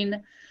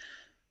seen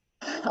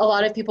a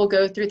lot of people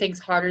go through things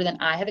harder than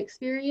I have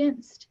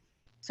experienced.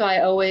 So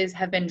I always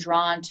have been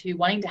drawn to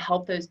wanting to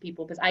help those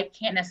people because I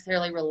can't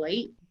necessarily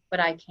relate,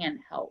 but I can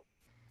help.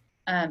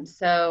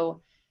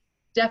 So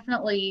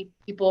definitely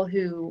people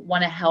who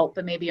want to help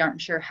but maybe aren't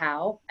sure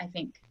how, I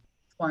think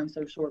exploring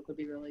social work would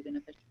be really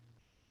beneficial.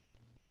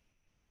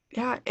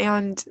 Yeah,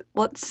 and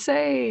let's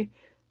say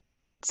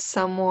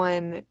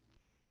someone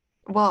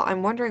Well,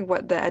 I'm wondering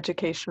what the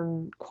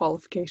education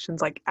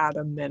qualifications like at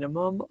a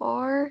minimum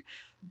are,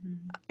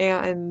 Mhm.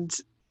 and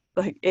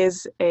like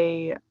is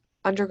a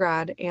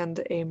undergrad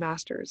and a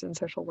master's in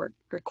social work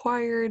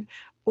required,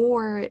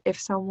 or if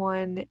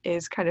someone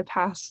is kind of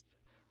past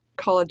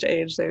college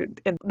age,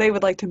 and they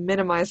would like to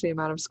minimize the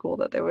amount of school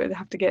that they would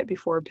have to get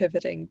before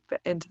pivoting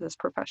into this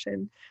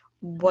profession.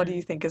 What do Mhm.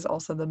 you think is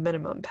also the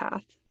minimum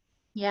path?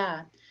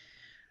 Yeah.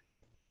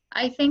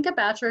 I think a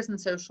bachelor's in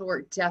social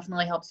work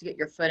definitely helps you get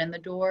your foot in the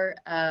door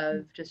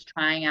of just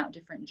trying out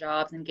different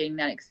jobs and getting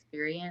that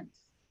experience.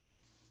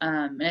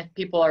 And if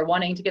people are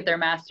wanting to get their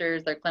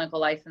master's, their clinical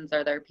license,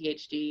 or their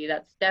PhD,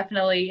 that's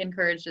definitely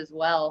encouraged as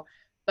well.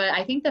 But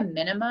I think the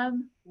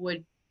minimum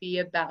would be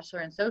a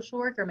bachelor in social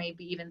work or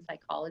maybe even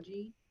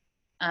psychology.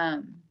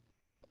 Um,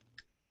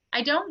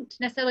 I don't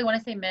necessarily want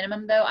to say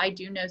minimum though. I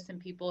do know some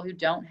people who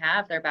don't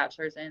have their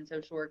bachelor's in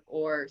social work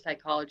or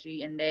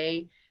psychology and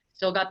they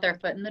still got their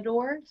foot in the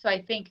door. So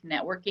I think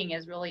networking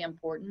is really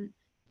important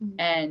Mhm.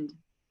 and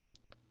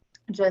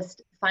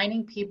just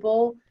finding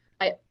people.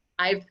 I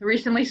I've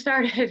recently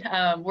started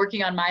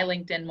working on my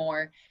LinkedIn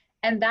more,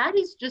 and that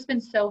has just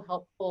been so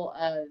helpful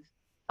of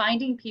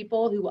finding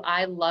people who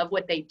I love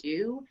what they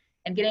do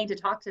and getting to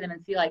talk to them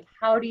and see like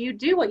how do you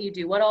do what you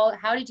do? What all?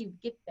 How did you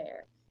get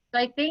there? So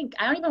I think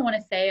I don't even want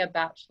to say a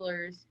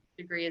bachelor's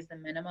degree is the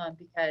minimum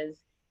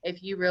because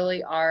if you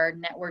really are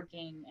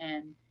networking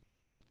and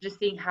just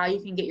seeing how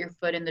you can get your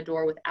foot in the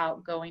door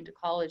without going to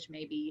college,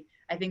 maybe,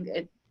 I think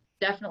it's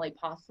definitely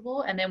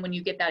possible. And then when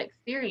you get that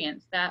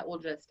experience, that will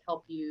just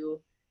help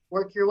you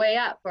work your way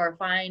up or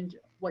find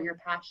what your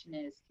passion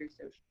is through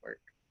social work.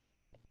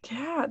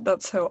 Yeah,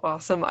 that's so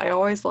awesome. I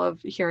always love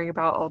hearing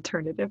about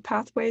alternative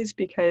pathways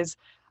because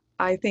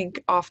I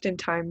think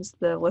oftentimes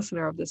the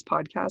listener of this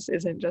podcast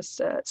isn't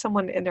just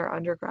someone in their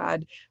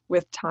undergrad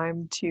with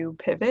time to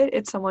pivot.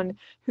 It's someone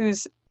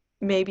who's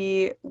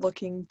maybe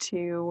looking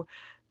to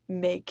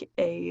make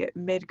a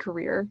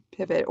mid-career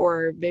pivot,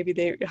 or maybe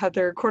they had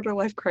their quarter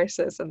life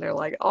crisis and they're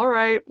like, all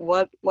right,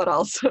 what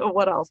else?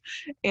 What else?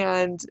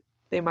 And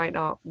they might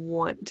not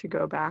want to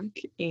go back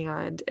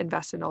and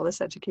invest in all this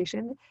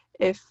education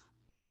if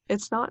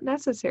it's not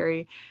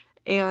necessary.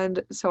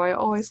 And so I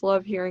always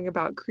love hearing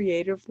about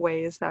creative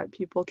ways that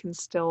people can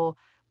still,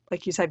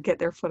 like you said, get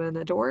their foot in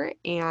the door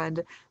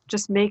and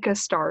just make a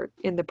start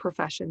in the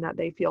profession that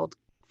they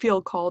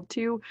feel called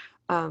to,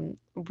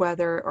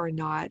 whether or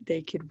not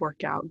they could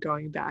work out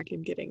going back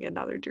and getting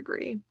another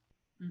degree.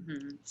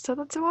 Mm-hmm. So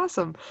that's so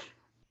awesome.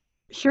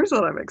 Here's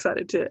what I'm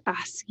excited to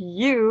ask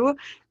you.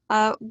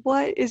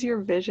 What is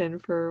your vision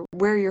for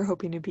where you're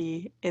hoping to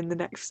be in the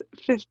next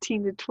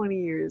 15 to 20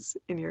 years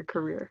in your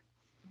career?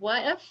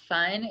 What a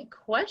fun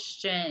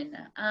question.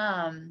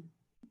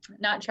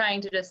 Not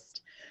trying to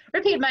just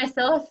repeat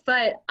myself,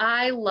 but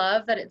I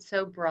love that it's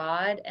so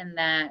broad and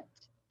that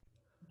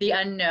the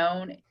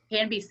unknown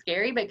can be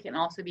scary, but can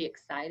also be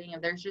exciting.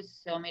 And there's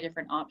just so many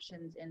different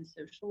options in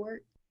social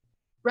work.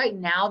 Right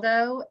now,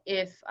 though,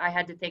 if I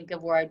had to think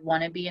of where I'd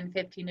want to be in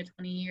 15 to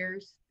 20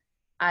 years,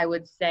 I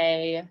would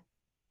say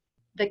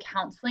the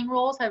counseling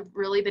roles have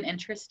really been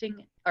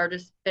interesting or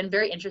just been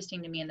very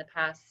interesting to me in the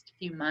past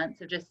few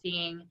months of just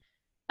seeing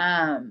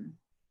um,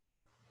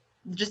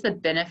 just the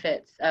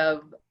benefits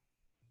of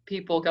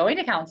people going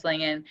to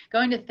counseling and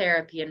going to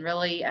therapy. And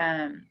really,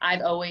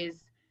 I've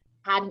always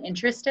had an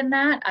interest in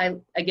that.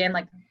 Again,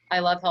 like I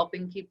love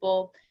helping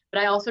people,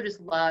 but I also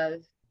just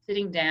love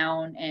sitting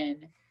down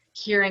and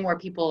hearing where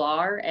people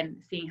are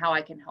and seeing how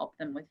I can help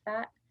them with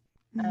that.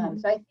 Mhm.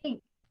 So I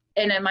think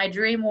in my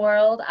dream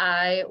world,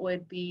 I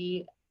would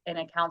be in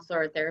a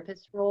counselor or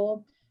therapist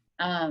role.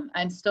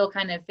 I'm still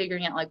kind of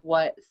figuring out like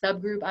what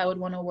subgroup I would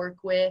want to work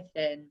with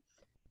and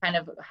kind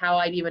of how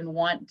I'd even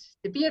want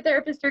to be a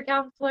therapist or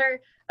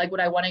counselor. Like, would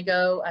I want to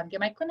go get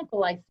my clinical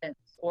license,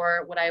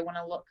 or would I want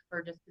to look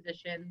for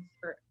dispositions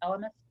for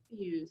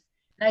LMSUs?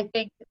 And I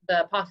think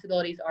the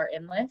possibilities are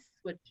endless,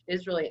 which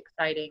is really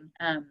exciting.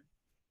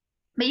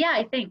 But yeah,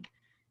 I think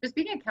just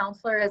being a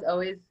counselor has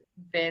always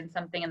been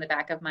something in the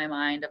back of my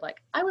mind of like,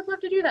 I would love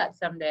to do that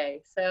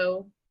someday.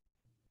 So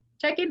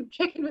check in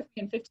with me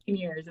in 15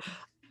 years.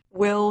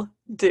 Will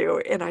do,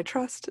 and I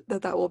trust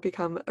that that will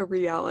become a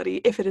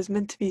reality if it is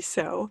meant to be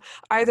so.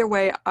 Either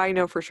way, I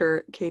know for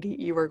sure, Katie,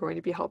 you are going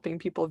to be helping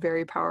people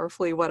very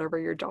powerfully, whatever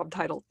your job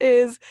title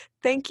is.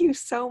 Thank you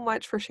so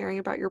much for sharing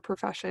about your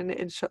profession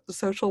in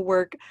social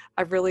work.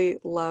 I've really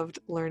loved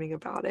learning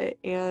about it,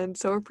 and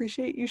so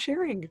appreciate you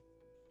sharing.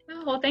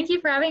 Oh, well, thank you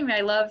for having me.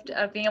 I loved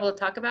being able to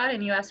talk about it,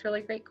 and you asked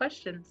really great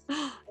questions.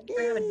 Thanks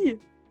for having me. Yay!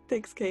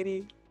 Thanks,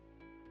 Katie.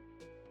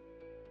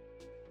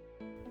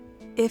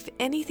 If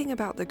anything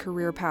about the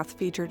career path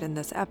featured in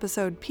this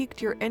episode piqued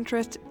your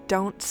interest,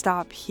 don't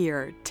stop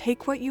here.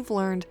 Take what you've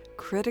learned,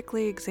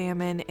 critically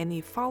examine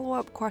any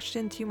follow-up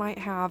questions you might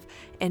have,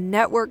 and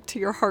network to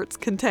your heart's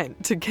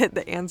content to get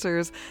the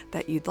answers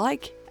that you'd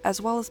like, as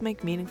well as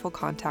make meaningful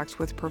contacts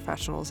with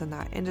professionals in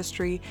that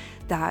industry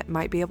that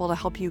might be able to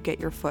help you get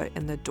your foot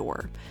in the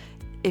door.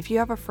 If you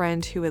have a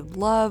friend who would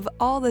love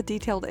all the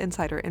detailed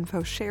insider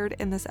info shared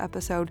in this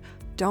episode,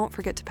 don't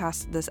forget to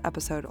pass this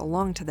episode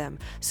along to them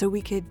so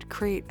we could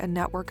create a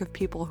network of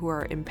people who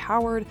are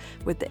empowered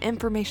with the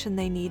information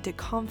they need to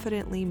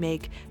confidently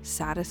make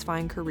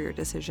satisfying career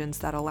decisions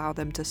that allow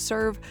them to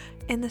serve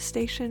in the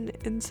station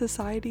in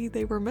society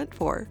they were meant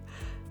for.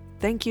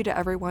 Thank you to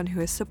everyone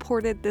who has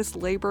supported this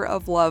labor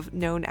of love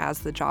known as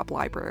the Job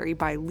Library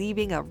by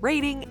leaving a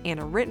rating and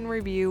a written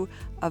review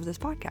of this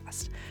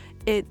podcast.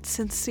 It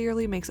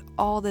sincerely makes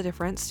all the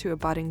difference to a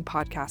budding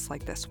podcast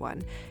like this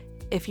one.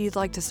 If you'd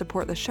like to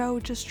support the show,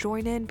 just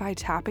join in by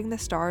tapping the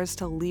stars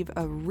to leave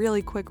a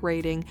really quick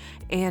rating,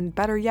 and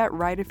better yet,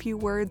 write a few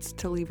words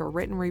to leave a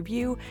written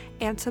review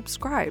and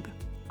subscribe.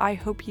 I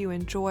hope you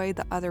enjoy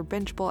the other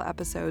Bingeable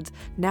episodes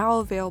now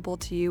available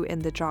to you in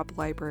the Job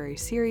Library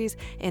series,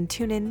 and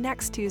tune in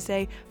next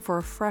Tuesday for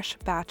a fresh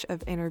batch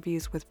of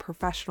interviews with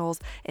professionals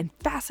in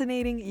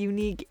fascinating,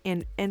 unique,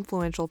 and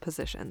influential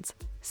positions.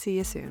 See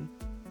you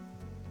soon.